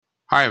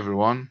Hi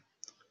everyone,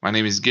 my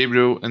name is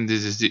Gabriel and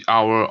this is the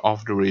Hour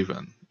of the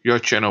Raven, your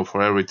channel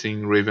for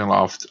everything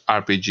Ravenloft,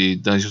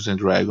 RPG, Dungeons and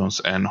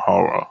Dragons, and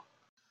horror.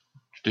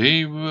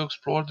 Today we will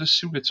explore the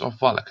secrets of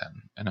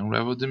Valakan and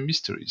unravel the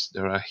mysteries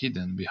that are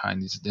hidden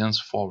behind its dense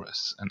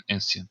forests and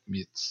ancient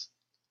myths.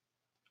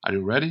 Are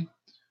you ready?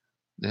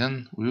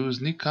 Then we will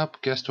sneak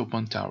up Castle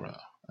Pantara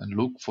and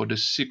look for the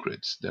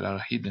secrets that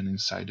are hidden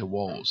inside the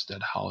walls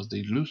that house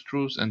the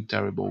illustrious and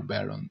terrible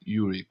Baron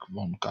Yurik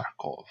von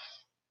Karkov.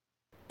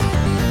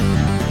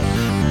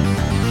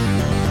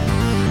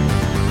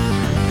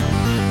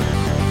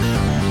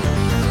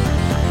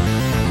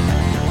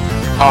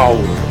 Hour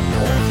of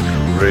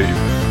the Raven.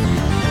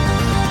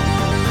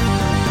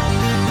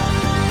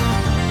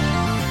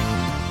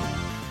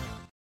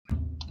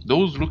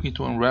 Those looking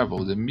to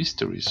unravel the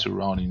mysteries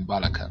surrounding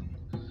Valakan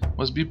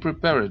must be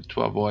prepared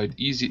to avoid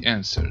easy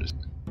answers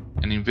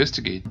and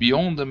investigate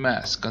beyond the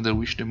mask under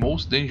which the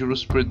most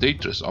dangerous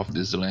predators of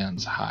these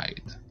lands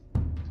hide.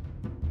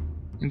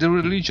 In the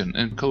religion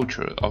and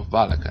culture of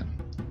Valakan,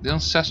 the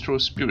ancestral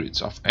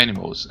spirits of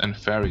animals and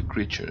fairy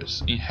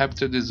creatures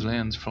inhabited these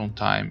lands from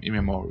time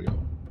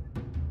immemorial.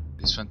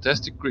 These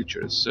fantastic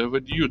creatures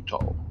served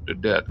Utol, the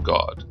dead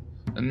god,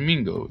 and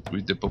mingled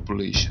with the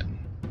population.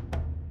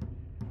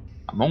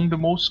 Among the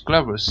most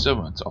clever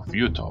servants of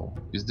Utol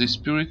is the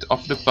spirit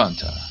of the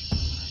Panther,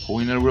 who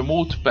in a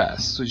remote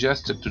past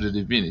suggested to the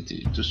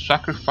divinity to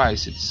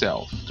sacrifice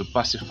itself to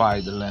pacify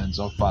the lands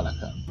of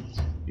Valakan,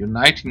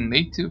 uniting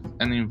native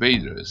and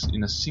invaders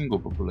in a single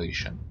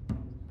population.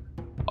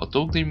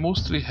 Although they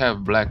mostly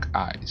have black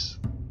eyes,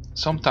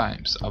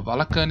 sometimes a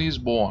Valakani is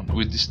born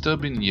with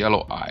disturbing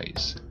yellow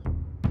eyes,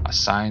 a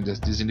sign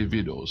that these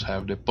individuals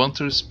have the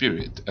Panther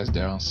spirit as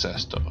their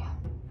ancestor.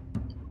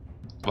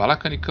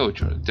 Valakani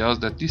culture tells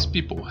that these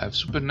people have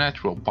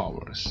supernatural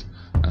powers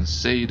and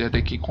say that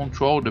they can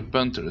control the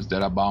panthers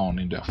that abound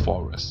in their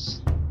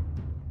forests.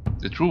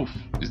 The truth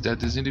is that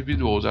these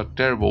individuals are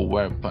terrible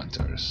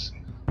were-panthers,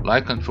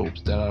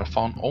 lycanthropes that are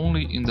found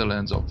only in the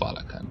lands of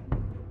Valakan.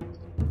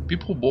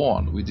 People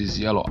born with these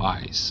yellow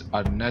eyes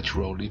are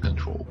natural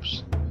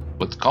lycanthropes,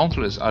 but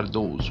countless are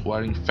those who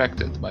are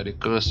infected by the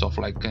curse of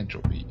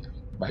lycanthropy,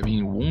 by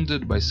being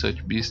wounded by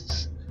such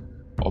beasts,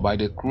 or by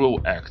the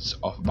cruel acts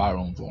of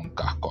Baron von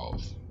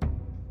Karkov.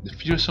 The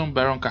fearsome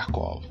Baron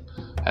Karkov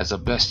has a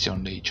bestial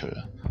nature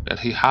that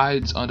he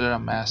hides under a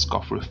mask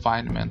of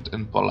refinement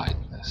and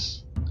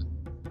politeness.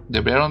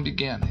 The Baron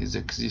began his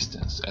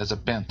existence as a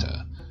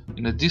panther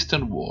in a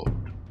distant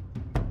world,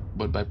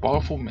 but by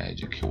powerful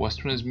magic he was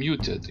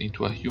transmuted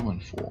into a human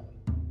form.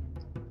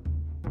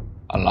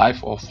 A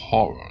life of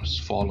horrors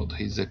followed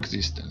his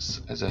existence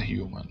as a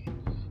human,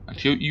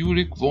 until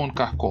Yurik von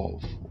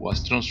Karkov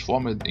was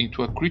transformed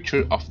into a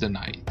creature of the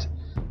night,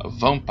 a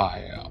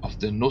vampire of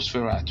the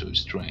Nosferatu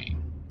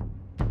strain.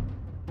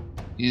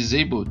 He is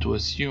able to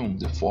assume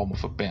the form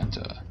of a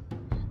panther,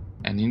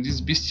 and in this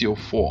bestial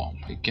form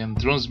he can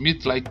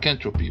transmit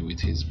lycanthropy with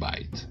his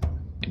bite,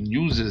 and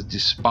uses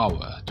this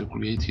power to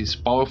create his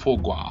powerful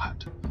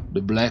guard,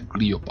 the Black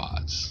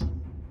Leopards.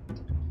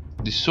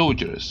 The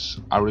soldiers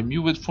are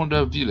removed from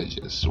their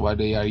villages while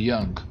they are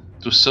young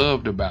to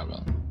serve the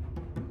Baron.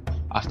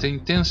 After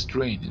intense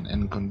training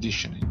and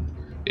conditioning,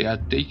 they are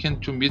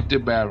taken to meet the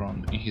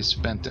Baron in his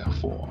panther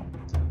form,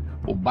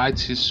 who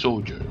bites his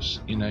soldiers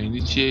in an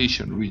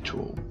initiation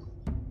ritual.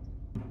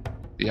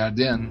 They are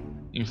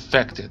then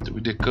infected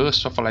with the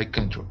curse of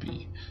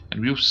lycanthropy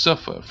and will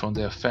suffer from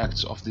the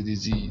effects of the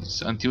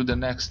disease until the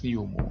next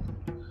new moon,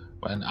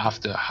 when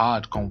after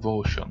hard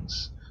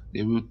convulsions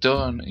they will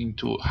turn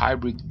into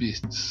hybrid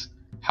beasts,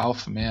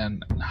 half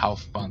man and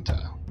half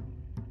panther.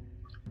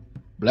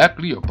 Black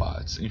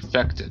leopards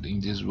infected in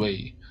this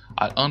way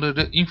are under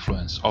the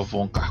influence of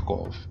von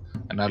Karkov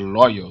and are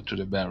loyal to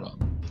the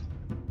Baron.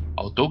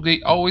 Although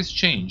they always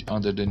change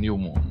under the new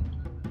moon,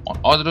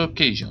 on other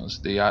occasions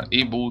they are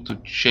able to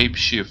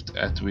shapeshift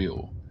at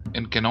will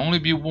and can only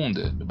be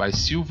wounded by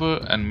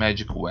silver and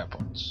magic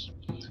weapons.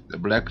 The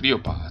black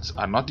leopards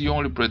are not the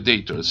only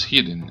predators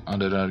hidden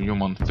under their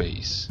human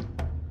face.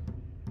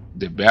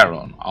 The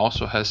Baron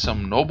also has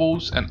some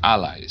nobles and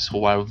allies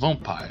who are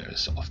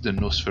vampires of the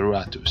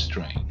Nosferatu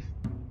strain.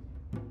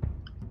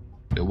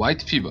 The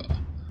White Fever,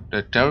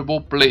 the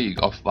terrible plague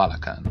of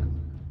Valakan,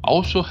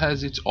 also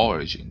has its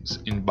origins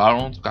in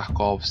Baron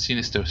Karkov's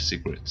sinister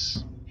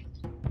secrets.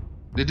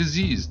 The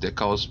disease that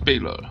causes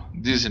pallor,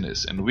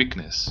 dizziness and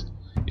weakness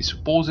is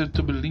supposed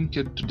to be linked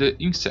to the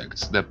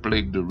insects that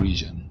plague the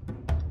region.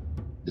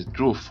 The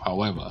truth,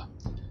 however,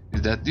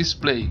 is that this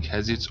plague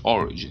has its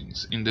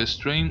origins in the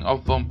strain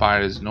of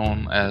vampires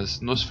known as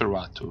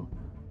Nosferatu,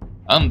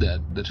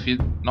 undead that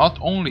feed not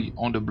only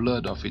on the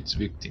blood of its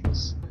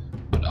victims,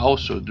 but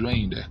also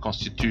drain their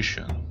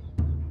constitution.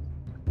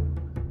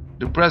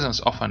 The presence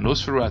of a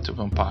Nosferatu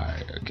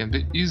vampire can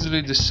be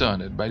easily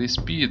discerned by the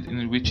speed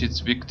in which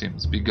its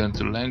victims begin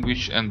to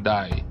languish and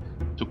die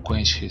to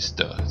quench his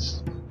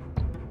thirst.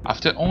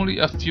 After only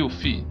a few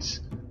feats,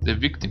 the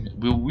victim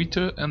will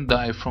wither and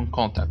die from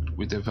contact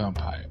with the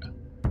vampire,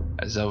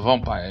 as a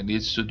vampire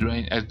needs to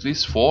drain at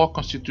least 4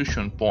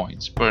 constitution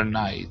points per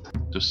night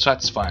to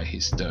satisfy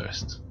his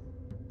thirst.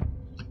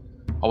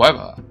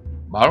 However,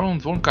 Baron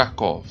von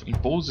Karkov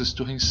imposes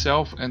to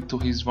himself and to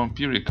his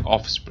vampiric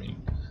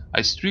offspring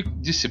a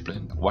strict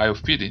discipline while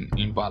feeding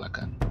in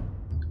Valakan.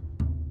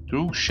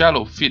 Through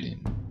shallow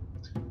feeding,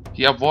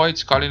 he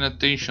avoids calling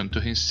attention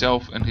to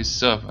himself and his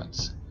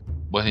servants,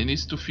 but he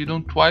needs to feed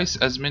on twice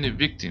as many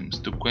victims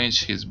to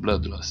quench his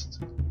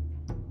bloodlust.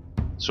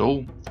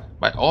 So,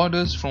 by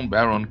orders from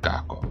Baron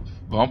Karkov,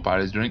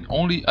 vampires drain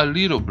only a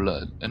little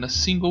blood and a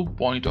single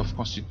point of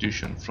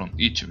constitution from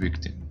each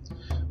victim,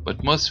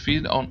 but must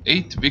feed on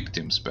 8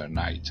 victims per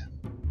night.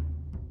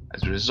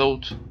 As a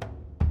result,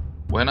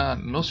 when a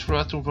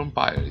Nosferatu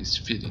vampire is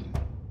feeding,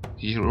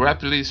 he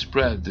rapidly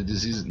spreads the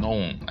disease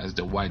known as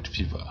the White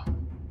Fever.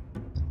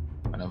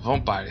 When a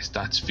vampire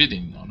starts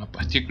feeding on a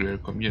particular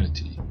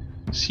community,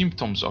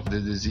 symptoms of the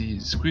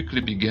disease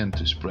quickly begin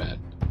to spread,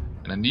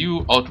 and a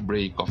new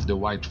outbreak of the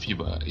White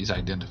Fever is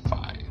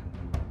identified.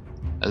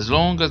 As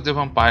long as the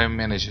vampire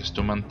manages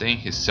to maintain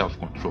his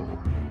self-control,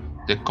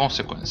 the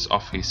consequences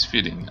of his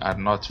feeding are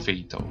not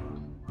fatal,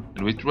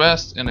 and with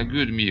rest and a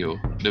good meal,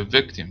 the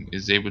victim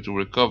is able to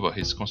recover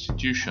his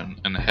constitution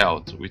and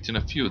health within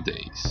a few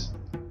days.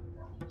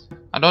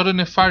 Another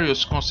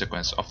nefarious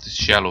consequence of this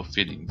shallow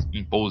feeding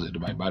imposed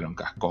by Baron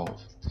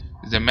Karkov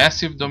is the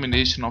massive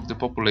domination of the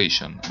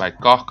population by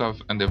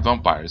Karkov and the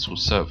vampires who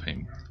serve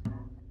him.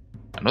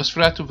 A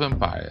Nosferatu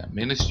vampire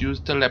manages to use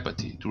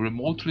telepathy to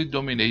remotely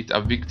dominate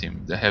a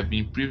victim that have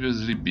been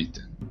previously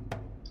beaten.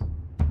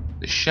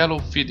 The shallow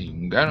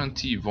feeding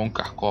guarantees von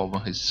Karkov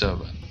and his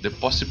servant the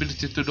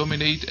possibility to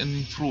dominate and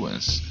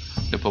influence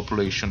the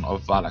population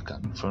of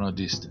Valakan from a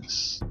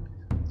distance.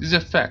 This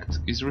effect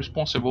is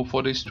responsible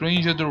for the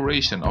strange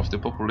adoration of the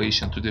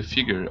population to the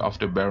figure of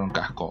the Baron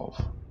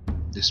Karkov,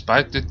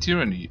 despite the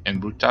tyranny and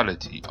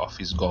brutality of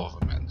his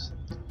government.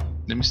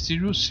 The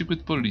mysterious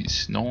secret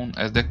police known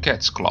as the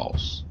Cat's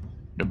Claws,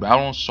 the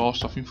Baron's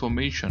source of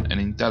information and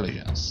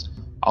intelligence,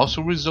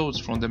 also results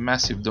from the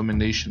massive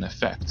domination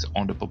effect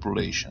on the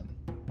population.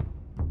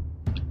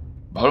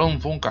 Baron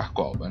von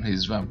Karkov and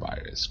his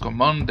vampires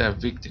command their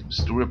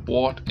victims to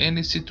report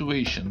any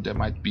situation that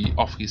might be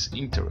of his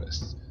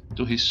interest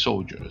to his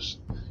soldiers,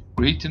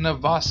 creating a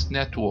vast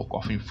network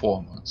of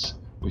informants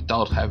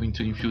without having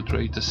to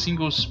infiltrate a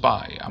single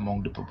spy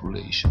among the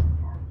population.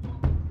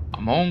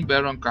 Among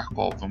Baron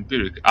Karkov's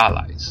vampiric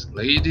allies,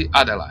 Lady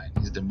Adeline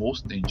is the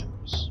most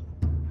dangerous.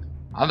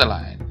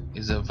 Adeline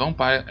is a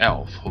vampire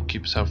elf who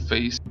keeps her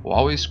face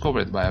always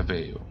covered by a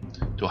veil,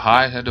 to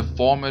hide her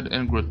deformed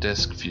and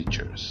grotesque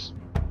features.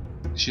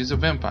 She is a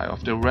vampire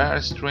of the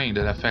rare strain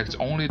that affects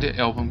only the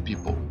elven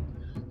people,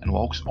 and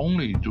walks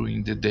only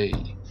during the day,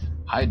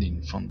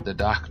 hiding from the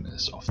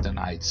darkness of the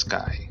night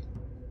sky.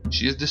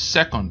 She is the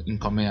second in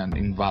command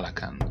in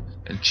Valakan,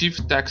 and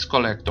chief tax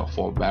collector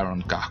for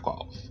Baron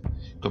Karkov,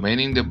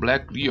 commanding the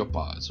Black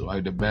Leopards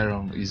while the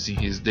Baron is in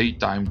his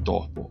daytime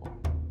torpor.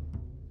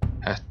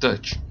 Her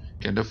touch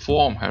can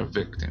deform her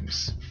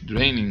victims,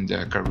 draining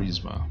their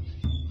charisma.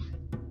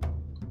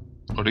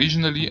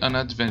 Originally an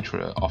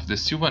adventurer of the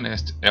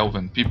Sylvanest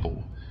elven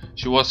people,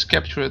 she was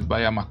captured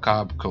by a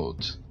macabre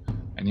cult,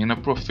 and in a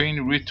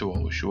profane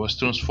ritual she was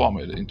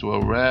transformed into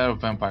a rare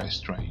vampire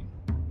strain.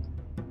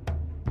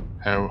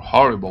 Her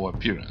horrible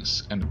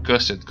appearance and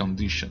cursed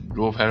condition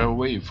drove her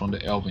away from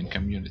the elven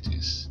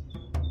communities.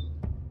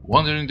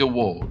 Wandering the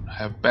world,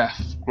 her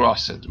path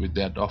crossed with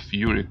that of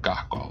Yuri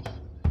Karkov,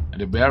 and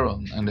the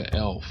Baron and the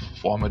elf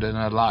formed an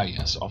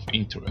alliance of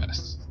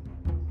interest.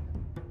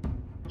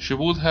 She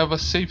would have a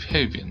safe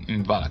haven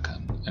in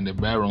Valakan and the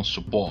Baron's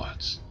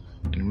support,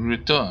 and in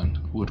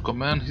return would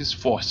command his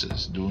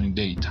forces during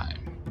daytime.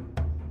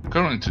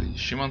 Currently,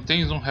 she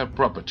maintains on her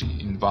property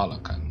in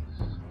Valakan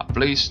a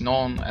place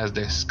known as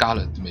the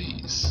Scarlet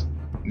Maze,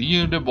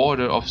 near the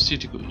border of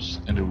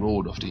Citicus and the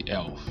Road of the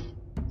Elf.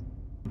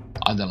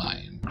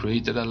 Adeline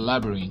created a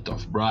labyrinth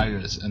of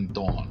briars and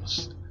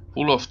thorns,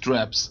 full of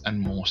traps and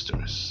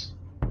monsters.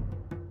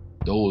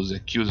 Those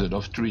accused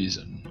of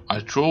treason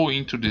are thrown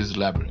into this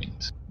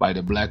labyrinth by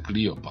the Black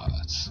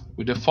Leopards,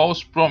 with the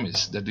false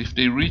promise that if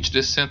they reach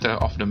the center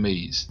of the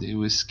maze, they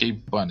will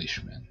escape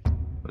punishment.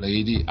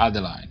 Lady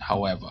Adeline,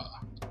 however,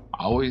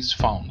 always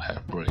found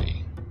her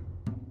prey.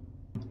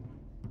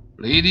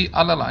 Lady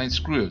Adeline's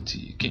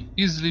cruelty can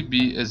easily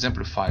be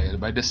exemplified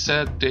by the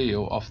sad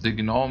tale of the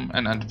gnome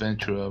and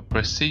adventurer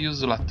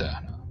Perseus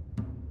Laterna.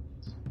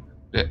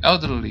 The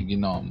elderly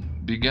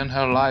gnome began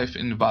her life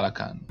in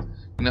Valakan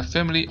in a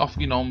family of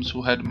gnomes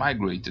who had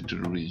migrated to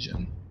the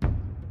region.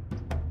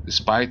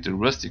 Despite the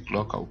rustic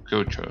local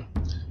culture,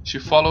 she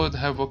followed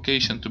her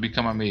vocation to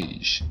become a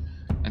mage,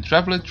 and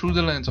traveled through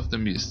the lands of the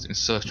mist in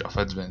search of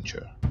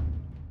adventure.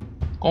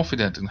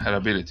 Confident in her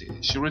ability,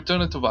 she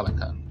returned to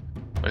Valakan,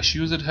 where she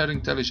used her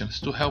intelligence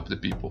to help the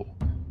people,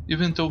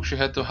 even though she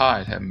had to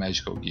hide her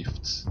magical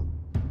gifts.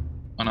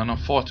 On an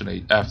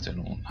unfortunate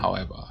afternoon,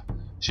 however,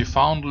 she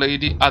found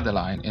Lady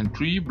Adeline and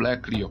 3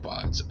 Black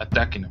Leopards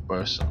attacking a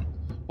person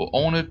who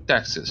owed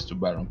taxes to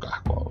Baron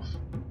Karkov.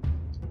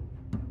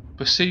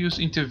 Perseus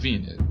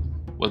intervened,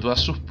 but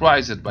was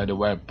surprised by the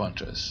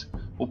werewolf-hunters,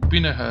 who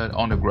pinned her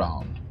on the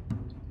ground.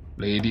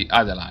 Lady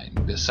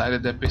Adeline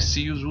decided that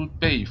Perseus would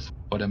pay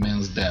for the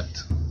man's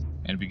debt,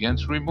 and began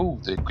to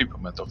remove the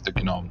equipment of the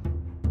gnome.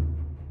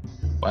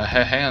 While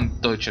her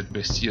hand touched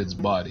Perseus'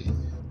 body,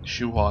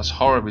 she was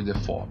horribly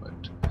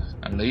deformed,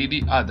 and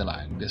Lady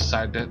Adeline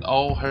decided that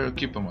all her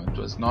equipment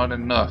was not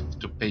enough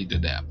to pay the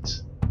debt.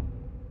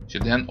 She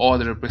then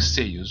ordered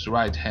Perseus'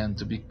 right hand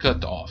to be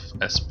cut off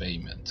as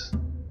payment.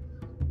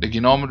 The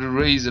gnome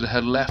raised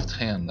her left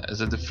hand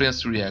as a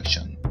defense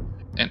reaction,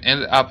 and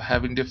ended up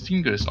having the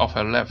fingers of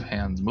her left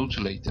hand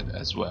mutilated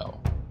as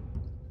well.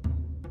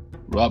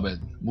 Robbed,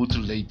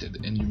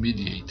 mutilated, and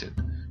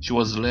humiliated, she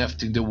was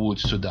left in the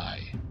woods to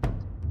die.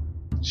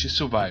 She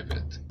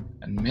survived,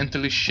 and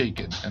mentally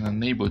shaken and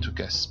unable to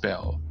cast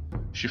spell,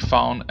 she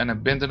found an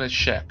abandoned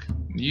shack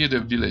near the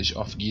village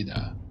of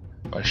Gida,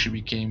 where she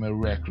became a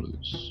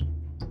recluse.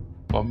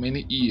 For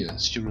many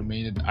years she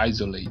remained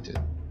isolated,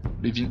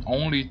 living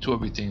only to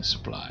obtain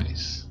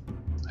supplies.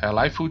 Her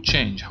life would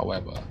change,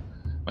 however,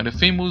 when the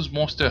famous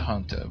monster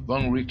hunter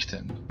Van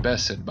Richten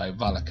passed by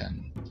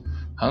Valakan,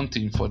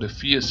 hunting for the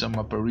fearsome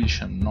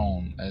apparition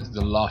known as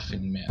the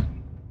Laughing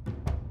Man.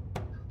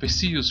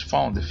 Perseus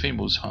found the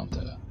famous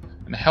hunter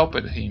and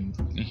helped him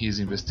in his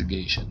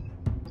investigation.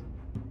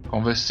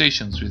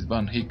 Conversations with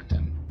Van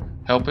Richten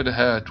helped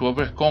her to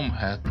overcome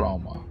her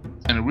trauma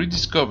and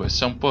rediscover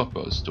some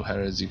purpose to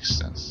her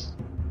existence.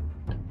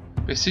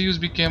 Perseus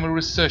became a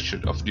researcher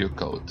of the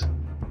occult,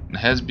 and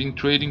has been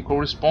trading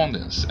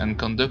correspondence and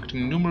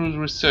conducting numerous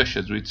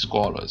researches with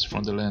scholars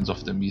from the lands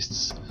of the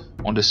mists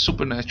on the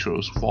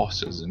supernatural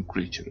forces and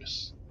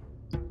creatures.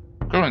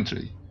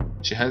 Currently,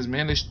 she has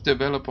managed to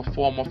develop a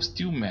form of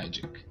steel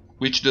magic,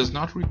 which does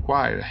not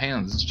require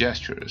hands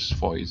gestures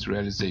for its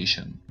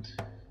realization,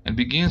 and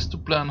begins to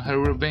plan her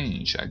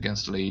revenge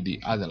against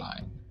Lady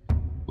Adeline,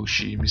 who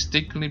she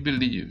mistakenly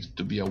believed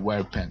to be a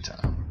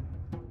werepanther.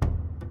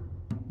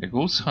 The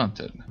Ghost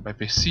Hunted by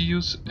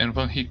Perseus and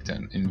Van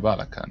Richten in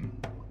Valakan,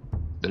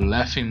 the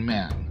Laughing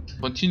Man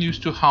continues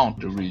to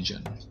haunt the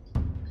region.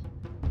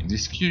 In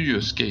this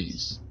curious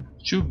case,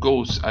 two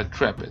ghosts are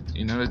trapped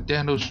in an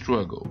eternal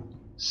struggle,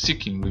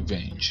 seeking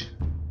revenge.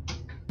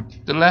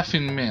 The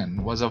Laughing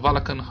Man was a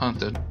Valakan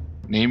hunter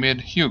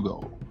named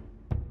Hugo,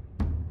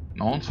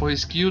 known for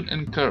his skill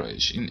and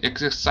courage in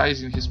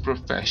exercising his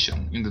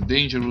profession in the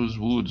dangerous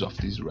woods of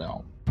this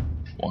realm.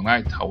 One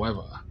night,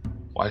 however,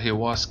 while he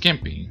was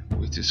camping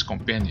with his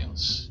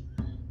companions,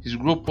 his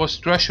group was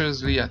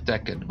treacherously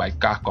attacked by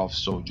Kharkov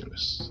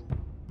soldiers.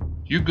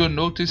 Hugo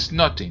noticed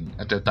nothing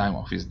at the time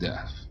of his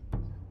death.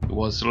 He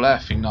was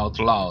laughing out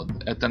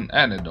loud at an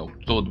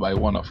anecdote told by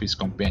one of his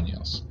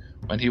companions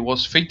when he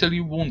was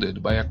fatally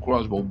wounded by a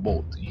crossbow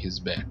bolt in his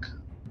back.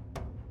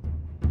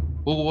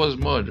 Hugo was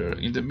murdered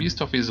in the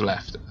midst of his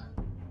laughter,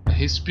 and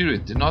his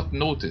spirit did not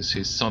notice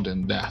his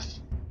sudden death.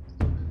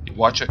 He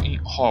watched in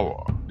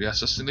horror the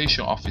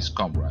assassination of his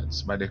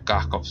comrades by the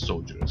Kharkov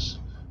soldiers,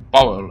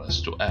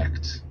 powerless to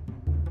act.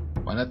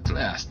 When at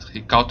last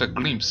he caught a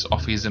glimpse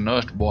of his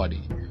inert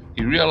body,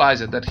 he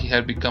realized that he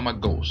had become a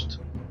ghost,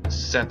 and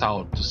set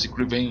out to seek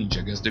revenge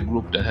against the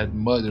group that had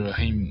murdered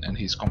him and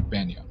his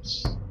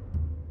companions.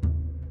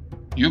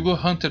 Hugo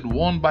hunted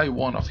one by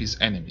one of his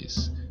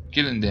enemies,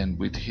 killing them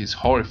with his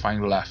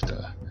horrifying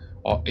laughter,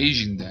 or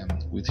aging them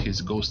with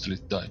his ghostly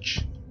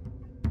touch.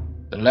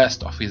 The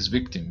last of his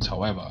victims,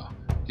 however,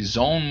 his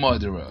own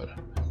murderer,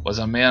 was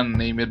a man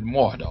named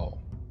Mordor.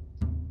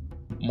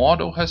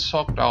 Mordor had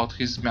sought out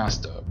his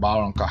master,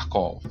 Baron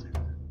Kharkov,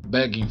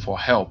 begging for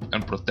help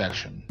and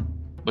protection,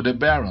 but the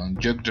Baron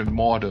judged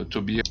Mordor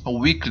to be a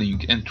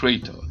weakling and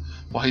traitor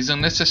for his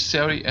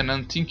unnecessary and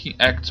unthinking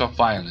acts of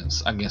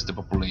violence against the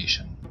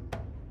population.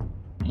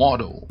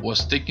 Mordor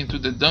was taken to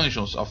the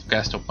dungeons of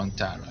Castle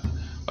Pantera,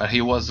 where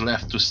he was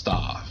left to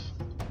starve.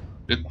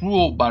 The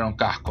cruel Baron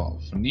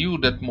Kharkov knew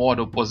that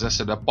Mordor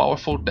possessed a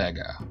powerful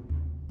dagger,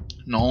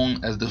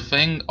 known as the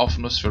Fang of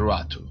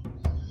Nosferatu,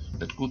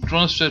 that could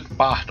transfer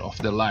part of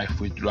the life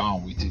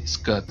withdrawn with its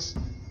cuts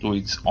to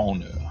its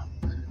owner,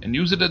 and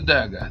used the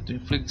dagger to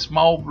inflict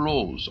small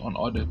blows on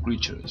other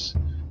creatures,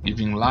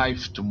 giving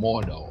life to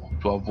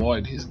Mordor to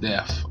avoid his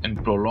death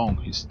and prolong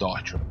his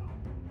torture.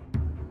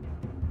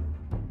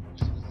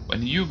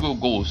 When Hugo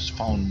Ghost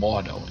found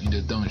Mordor in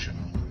the dungeon,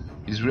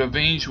 his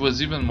revenge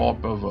was even more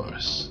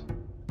perverse.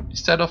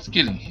 Instead of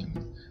killing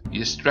him,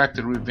 he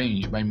extracted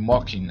revenge by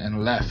mocking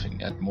and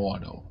laughing at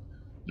Mordor,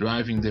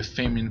 driving the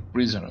famed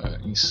prisoner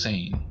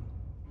insane.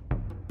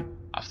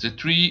 After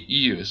 3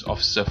 years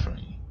of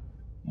suffering,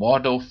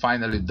 Mordor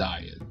finally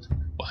died,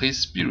 but his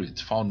spirit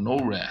found no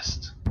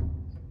rest.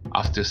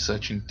 After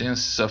such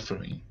intense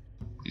suffering,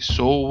 his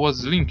soul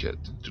was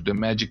linked to the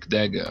magic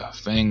dagger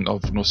Fang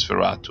of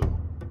Nosferatu.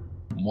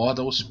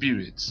 Mordor's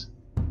spirit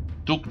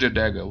took the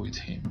dagger with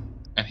him,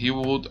 and he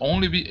would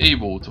only be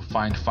able to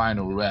find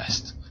final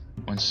rest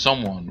when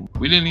someone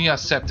willingly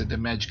accepted the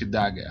magic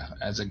dagger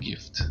as a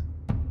gift.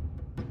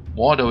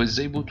 Mordor is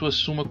able to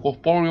assume a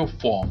corporeal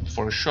form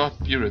for a short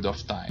period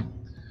of time,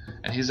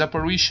 and his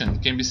apparition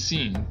can be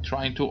seen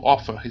trying to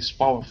offer his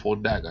powerful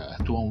dagger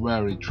to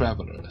unwary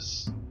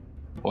travelers.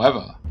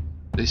 However,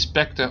 the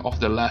spectre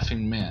of the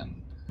Laughing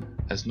Man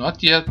has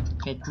not yet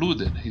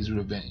concluded his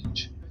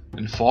revenge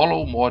and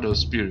follows mortal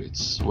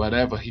spirits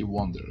wherever he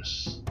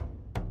wanders.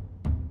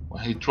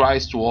 When he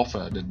tries to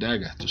offer the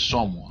dagger to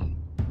someone,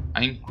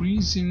 an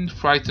increasing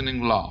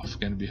frightening laugh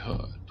can be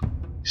heard,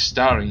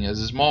 starting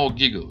as small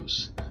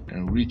giggles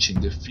and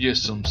reaching the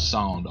fearsome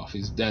sound of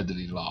his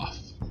deadly laugh.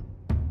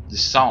 The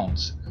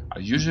sounds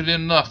are usually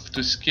enough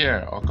to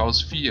scare or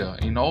cause fear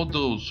in all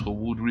those who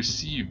would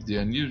receive the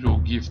unusual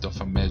gift of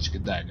a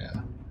magic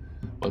dagger,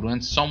 but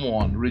when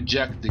someone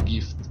rejects the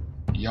gift,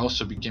 he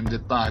also became the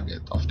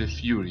target of the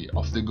fury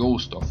of the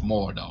Ghost of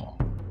Mordor.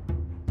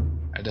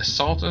 At the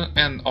southern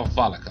end of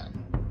Valakan,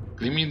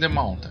 climbing the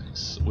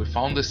mountains, we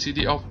found the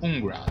city of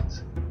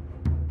Ungrad,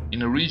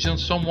 in a region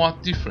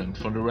somewhat different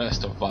from the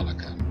rest of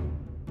Valakan.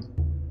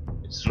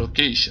 Its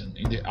location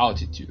in the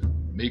altitude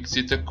makes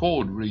it a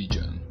cold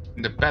region,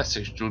 and the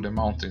passage through the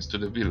mountains to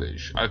the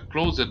village are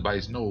closed by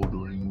snow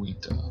during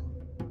winter.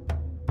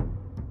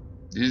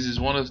 This is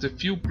one of the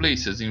few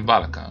places in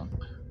Valakan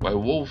where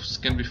wolves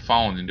can be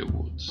found in the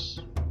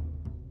woods.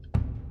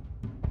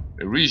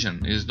 The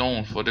region is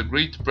known for the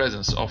great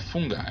presence of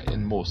fungi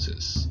and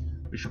mosses,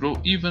 which grow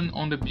even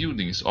on the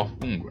buildings of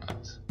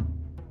Ungrad.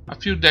 A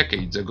few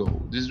decades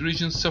ago, this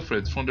region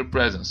suffered from the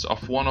presence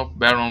of one of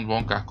Baron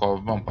von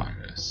Karkov's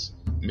vampires,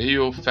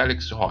 Mayor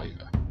Felix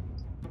Hoyer.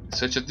 In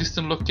such a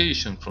distant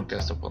location from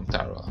Castle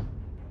Pantera,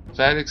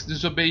 Felix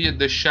disobeyed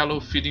the shallow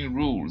feeding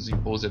rules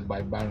imposed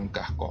by Baron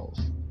Karkov,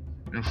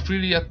 and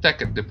freely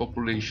attacked the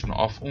population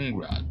of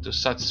Ungrad to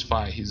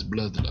satisfy his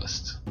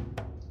bloodlust.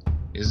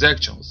 His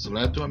actions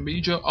led to a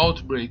major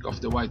outbreak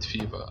of the white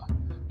fever,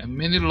 and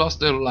many lost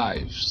their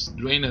lives,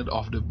 drained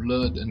of the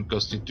blood and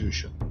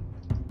constitution.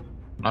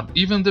 Not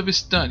even the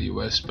Vistani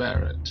were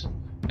spared,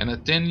 and a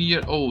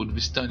 10-year-old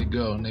Vistani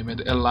girl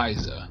named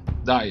Eliza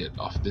died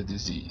of the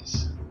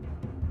disease.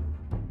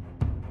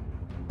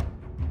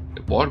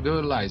 The poor girl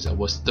Eliza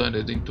was turned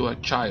into a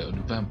child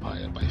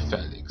vampire by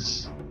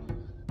Felix.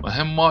 When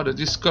her mother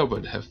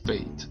discovered her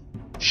fate,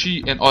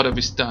 she and other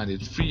Vistani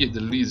freed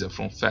Eliza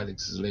from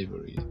Felix's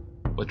slavery,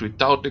 but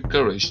without the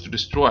courage to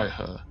destroy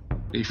her,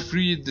 they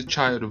freed the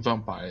child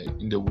vampire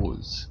in the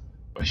woods,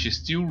 where she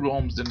still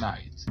roams the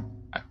night,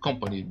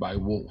 accompanied by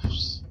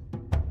wolves.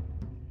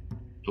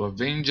 To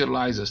avenge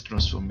Eliza's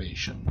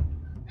transformation,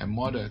 her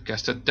mother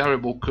cast a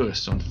terrible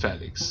curse on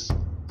Felix,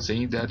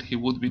 saying that he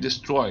would be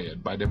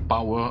destroyed by the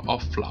power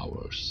of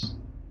flowers.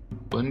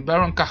 When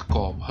Baron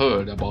Karkov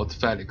heard about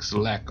Felix's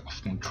lack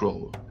of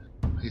control,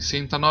 he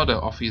sent another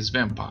of his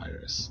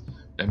vampires,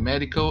 the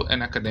medical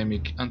and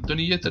academic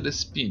Antonietta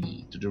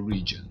Despini, to the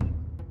region.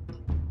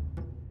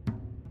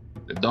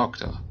 The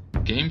doctor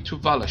came to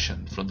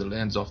Valashan from the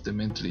lands of the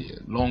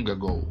Mentlier long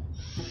ago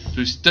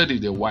to study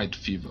the white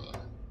fever,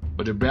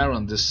 but the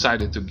Baron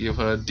decided to give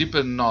her a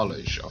deeper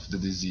knowledge of the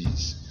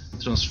disease,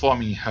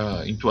 transforming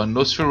her into a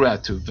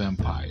Nosferatu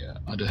vampire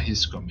under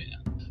his command.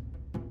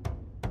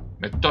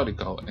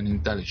 Methodical and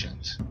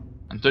intelligent,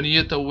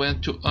 Antonietta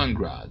went to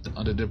Ungrad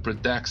under the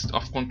pretext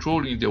of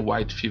controlling the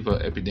white fever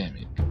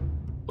epidemic,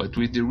 but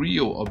with the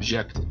real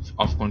objective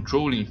of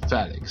controlling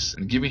Felix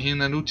and giving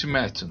him an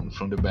ultimatum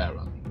from the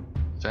Baron.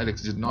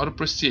 Felix did not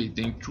appreciate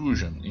the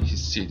intrusion in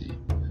his city,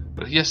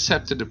 but he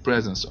accepted the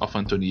presence of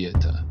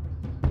Antonietta,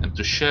 and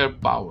to share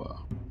power,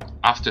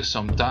 after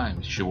some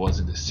time she was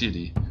in the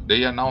city,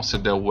 they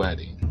announced their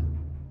wedding.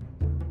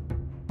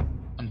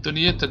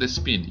 Antonietta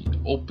Despini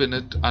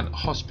opened a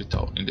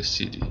hospital in the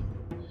city,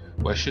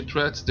 where she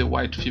treats the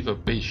white fever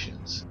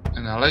patients,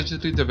 and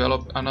allegedly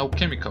developed an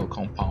alchemical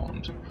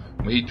compound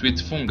made with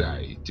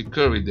fungi to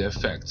cure the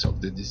effects of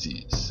the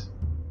disease.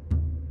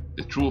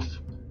 The truth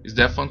is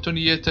that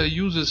Antonietta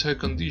uses her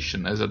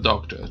condition as a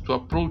doctor to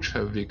approach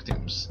her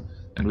victims,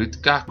 and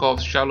with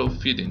Karkov's shallow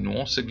feeding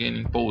once again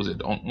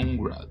imposed on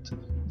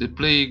Ungrad, the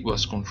plague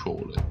was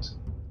controlled.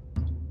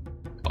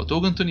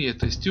 Although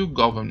Antonietta still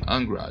governed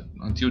Ungrad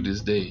until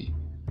this day,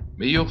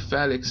 Mayor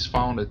Felix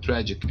found a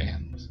tragic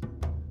end.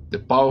 The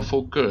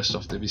powerful curse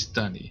of the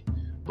Vistani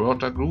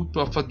brought a group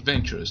of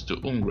adventurers to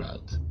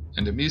Ungrad,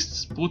 and the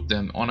mists put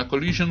them on a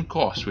collision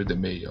course with the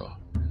mayor,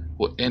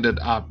 who ended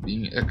up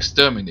being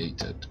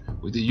exterminated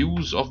with the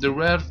use of the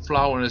rare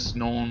flowers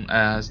known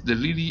as the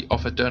Lily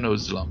of Eternal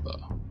Slumber.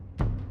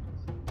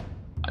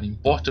 An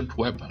important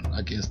weapon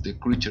against the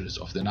creatures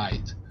of the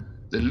night,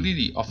 the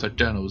Lily of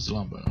Eternal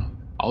Slumber,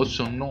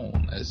 also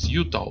known as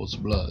Yuthal's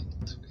Blood,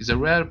 is a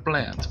rare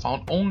plant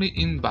found only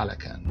in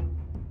Valakan.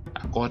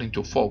 According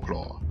to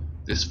folklore,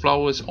 these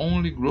flowers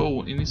only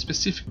grow in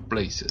specific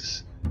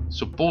places,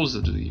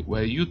 supposedly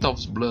where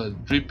Yuthal's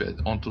blood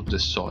dripped onto the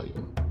soil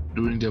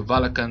during the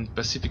Valakan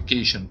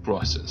pacification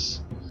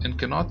process, and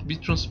cannot be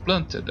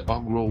transplanted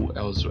or grow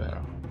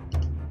elsewhere.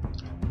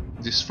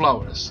 These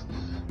flowers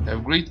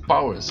have great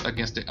powers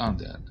against the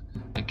undead,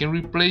 and can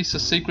replace a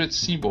sacred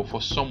symbol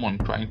for someone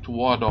trying to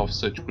ward off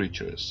such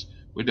creatures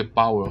with the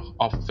power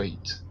of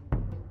fate.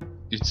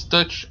 Its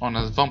touch on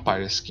a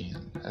vampire's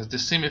skin has the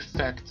same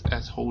effect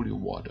as holy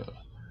water,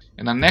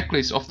 and a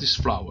necklace of these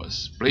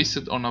flowers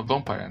placed on a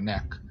vampire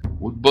neck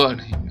would burn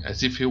him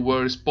as if he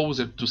were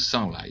exposed to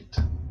sunlight.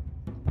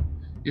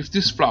 If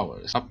these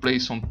flowers are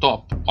placed on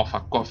top of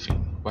a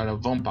coffin where a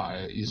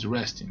vampire is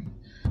resting,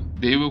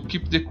 they will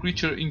keep the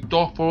creature in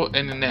torpor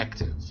and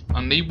inactive,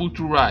 unable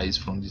to rise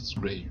from its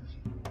grave.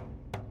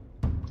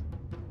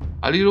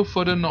 A little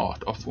further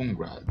north of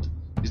Ungrad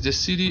is the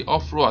city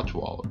of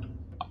Rothwald,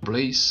 a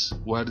place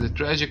where the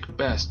tragic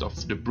past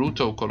of the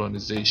brutal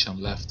colonization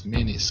left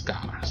many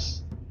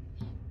scars.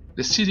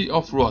 The city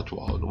of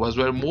Rothwald was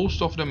where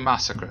most of the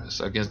massacres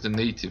against the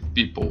native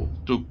people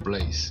took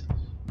place,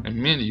 and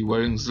many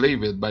were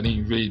enslaved by the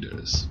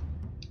invaders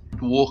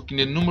to work in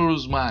the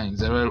numerous mines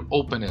that were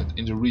opened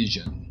in the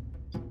region.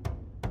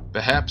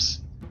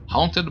 Perhaps,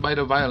 haunted by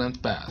the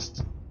violent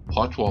past,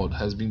 Rothwald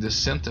has been the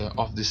center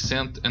of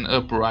dissent and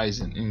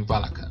uprising in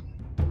Valakan.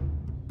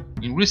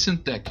 In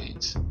recent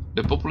decades,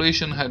 the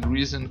population had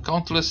risen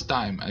countless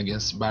times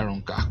against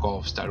Baron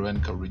Karkov's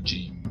tyrannical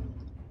regime.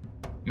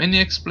 Many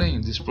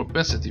explain this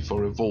propensity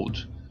for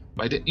revolt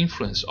by the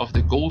influence of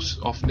the ghosts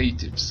of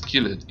natives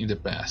killed in the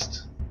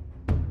past.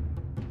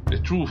 The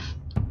truth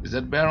is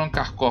that Baron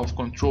Karkov's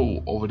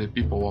control over the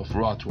people of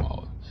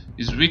Rothwald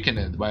is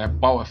weakened by a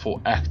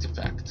powerful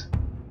artifact.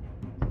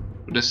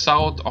 To the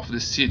south of the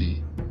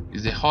city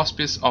is the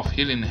Hospice of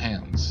Healing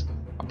Hands,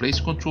 a place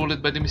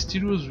controlled by the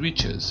mysterious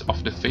witches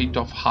of the Fate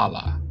of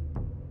Hala.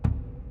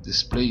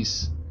 This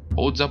place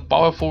holds a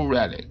powerful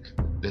relic,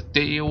 the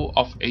Tale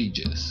of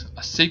Ages,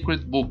 a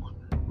sacred book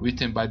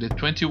written by the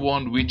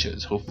 21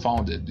 witches who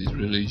founded this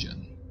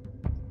religion.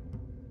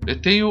 The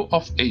Tale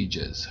of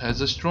Ages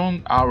has a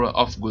strong aura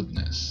of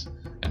goodness,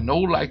 and no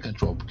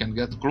lycanthrope can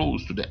get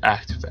close to the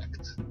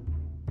artifact.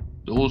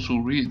 Those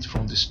who read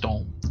from the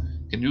stone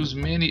can use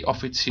many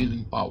of its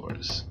healing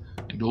powers,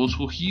 and those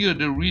who hear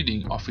the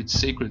reading of its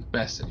sacred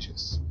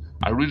passages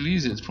are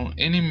released from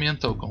any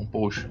mental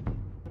compulsion.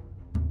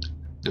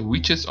 The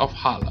witches of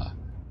Hala,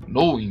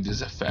 knowing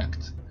this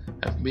effect,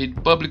 have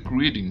made public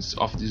readings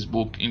of this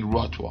book in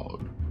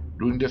Rothwald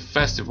during the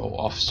festival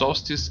of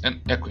solstice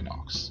and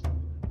equinox,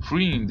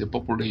 freeing the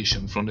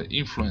population from the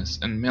influence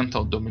and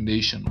mental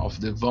domination of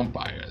the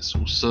vampires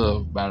who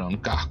serve Baron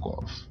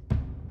Karkov.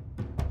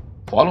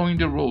 Following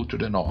the road to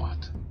the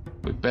north,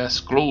 we pass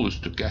close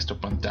to Castle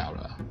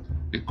Pantara,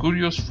 the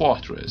curious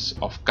fortress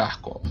of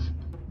Karkov,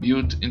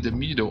 built in the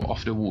middle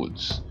of the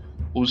woods,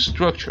 whose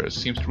structure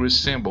seems to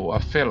resemble a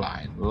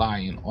feline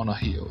lying on a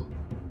hill.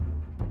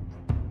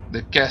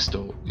 The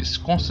castle is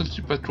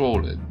constantly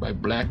patrolled by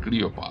black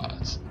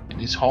leopards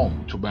and is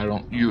home to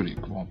Baron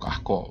Yurik von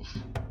Karkov.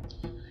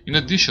 In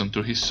addition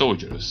to his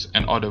soldiers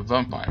and other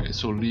vampires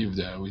who live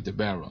there with the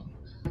Baron,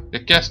 the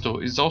castle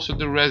is also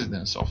the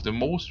residence of the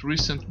most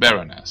recent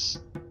Baroness,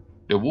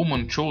 the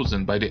woman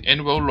chosen by the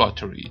annual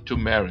lottery to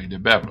marry the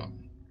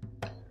Baron.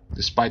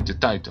 Despite the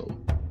title,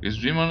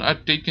 these women are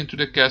taken to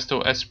the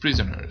castle as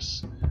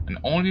prisoners and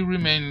only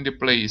remain in the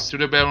place till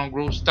the Baron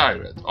grows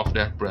tired of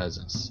their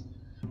presence,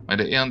 when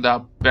they end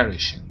up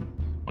perishing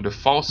on the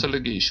false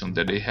allegation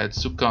that they had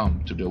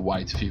succumbed to the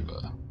white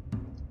fever.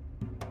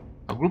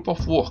 A group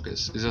of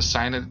workers is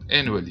assigned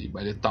annually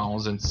by the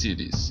towns and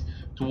cities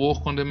to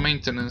work on the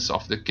maintenance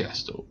of the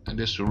castle and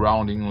the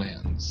surrounding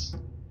lands.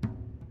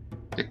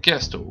 The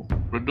castle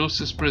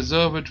produces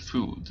preserved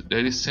food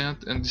that is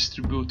sent and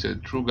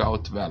distributed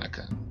throughout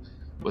Valakan,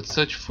 but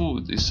such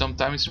food is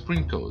sometimes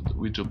sprinkled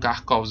with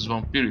Karkov's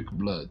vampiric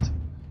blood,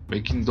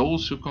 making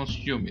those who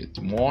consume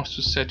it more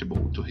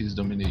susceptible to his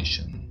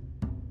domination.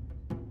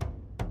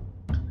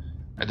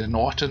 At the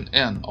northern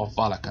end of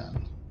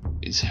Valakan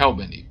is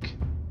Helbenik,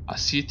 a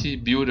city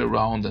built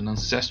around an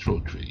ancestral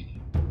tree.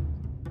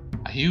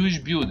 A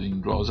huge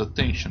building draws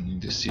attention in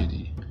the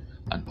city,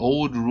 an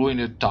old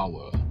ruined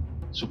tower,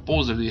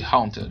 supposedly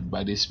haunted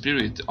by the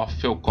spirit of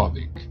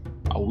Felkovik,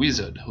 a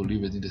wizard who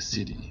lived in the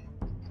city.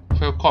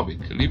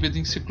 Felkovik lived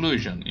in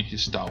seclusion in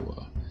his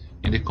tower,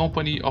 in the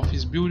company of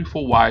his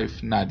beautiful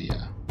wife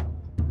Nadia.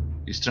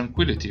 His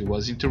tranquility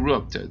was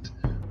interrupted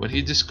when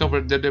he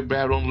discovered that the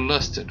Baron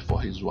lusted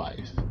for his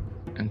wife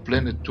and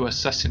planned to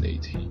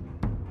assassinate him.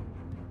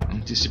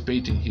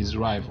 Anticipating his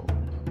rival,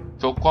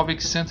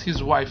 Felkovik sent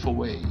his wife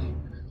away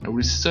and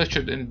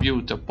researched and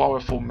built a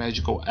powerful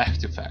magical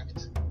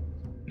artifact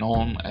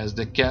known as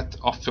the Cat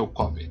of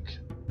Felkovik,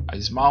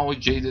 a small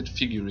jaded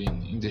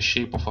figurine in the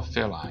shape of a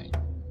feline,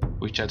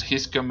 which at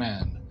his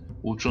command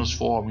would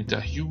transform into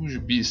a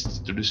huge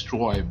beast to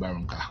destroy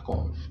Baron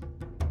Karkov.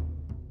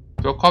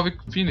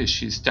 Felkovik finished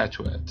his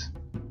statuette,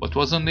 but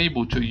was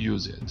unable to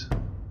use it.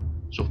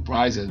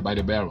 Surprised by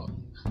the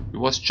Baron, he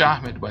was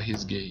charmed by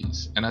his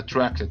gaze and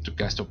attracted to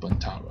Castle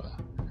Pantara,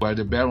 where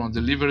the Baron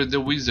delivered the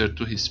wizard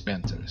to his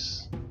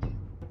painters.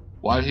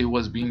 While he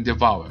was being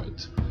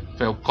devoured,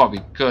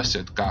 Felkovik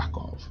cursed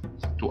Karkov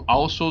to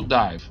also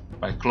die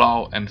by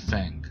claw and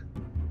fang,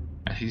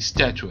 and his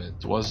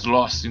statuette was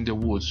lost in the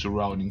woods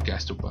surrounding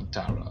Castle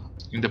Pantara,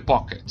 in the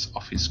pockets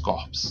of his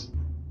corpse.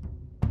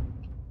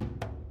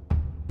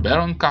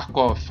 Baron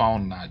Karkov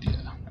found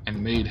Nadia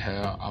and made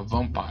her a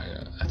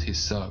vampire at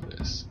his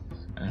service,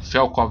 and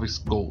Velkovik's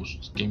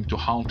ghost came to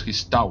haunt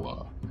his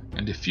tower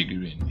and the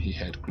figurine he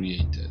had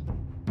created.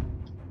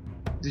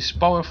 This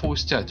powerful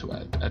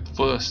statuette at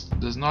first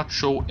does not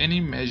show any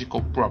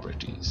magical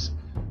properties,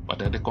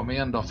 but at the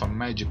command of a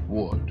magic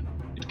word,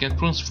 it can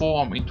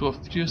transform into a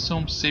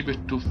fearsome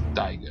saber-toothed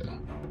tiger,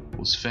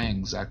 whose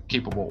fangs are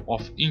capable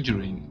of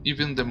injuring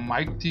even the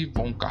mighty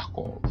Von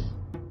Karkov.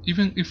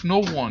 Even if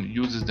no one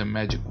uses the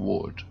magic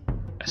word,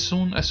 as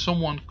soon as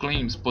someone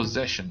claims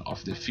possession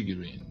of the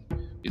figurine,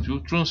 it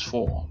will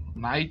transform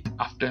night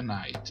after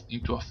night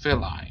into a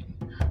feline,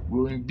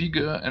 growing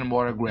bigger and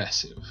more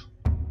aggressive.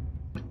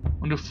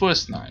 On the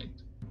first night,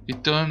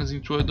 it turns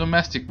into a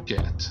domestic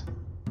cat.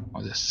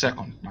 On the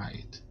second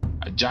night,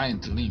 a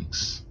giant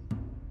lynx.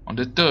 On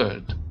the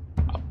third,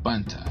 a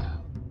panther.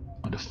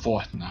 On the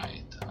fourth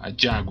night, a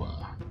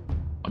jaguar.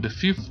 On the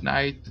fifth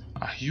night,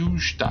 a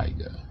huge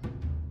tiger.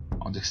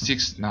 On the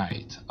sixth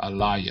night, a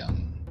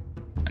lion.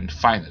 And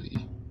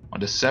finally, on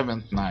the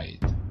seventh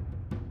night,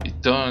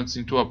 it turns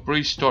into a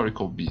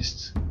prehistorical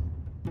beast,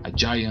 a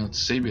giant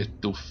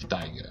saber-toothed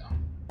tiger.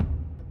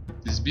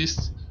 This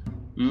beast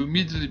will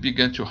immediately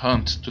begin to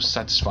hunt to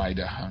satisfy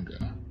their hunger,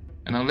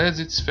 and unless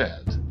it's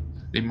fed,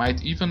 they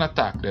might even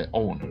attack their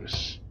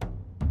owners.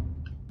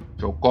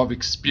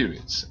 Velkovik's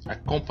spirits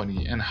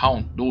accompany and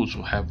haunt those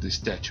who have the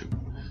statue,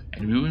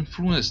 and will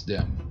influence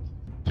them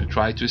to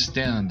try to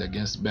stand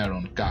against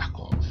Baron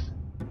Karkov.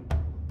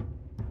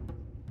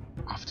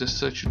 After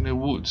searching the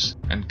woods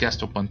and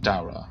Castle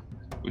Pantara,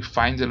 we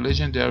find the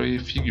legendary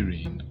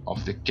figurine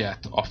of the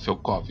Cat of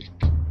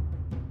Velkovik,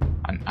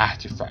 an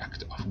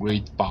artifact of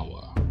great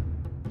power.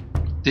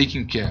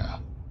 Taking care,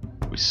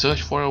 we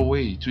search for a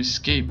way to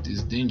escape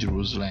these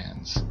dangerous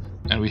lands,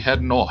 and we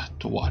head north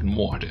toward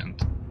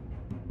Mordant.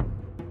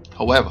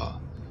 However,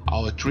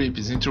 our trip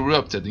is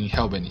interrupted in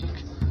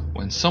Helbenik,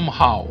 when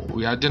somehow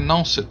we are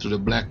denounced to the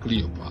Black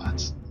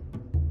Leopards,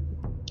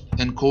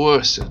 and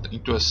coerced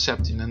into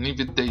accepting an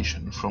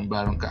invitation from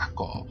Baron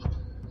Karkov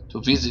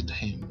to visit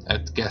him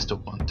at Castle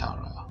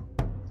Pantara.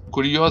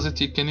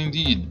 Curiosity can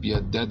indeed be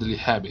a deadly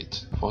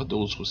habit for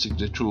those who seek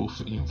the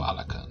truth in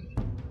Valakan.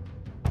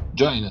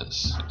 Join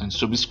us and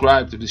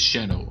subscribe to this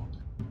channel,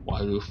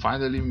 while we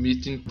finally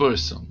meet in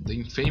person the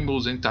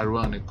infamous and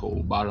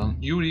tyrannical Baron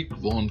Yurik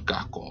von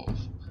Karkov,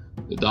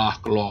 the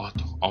Dark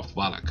Lord of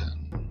Valakan.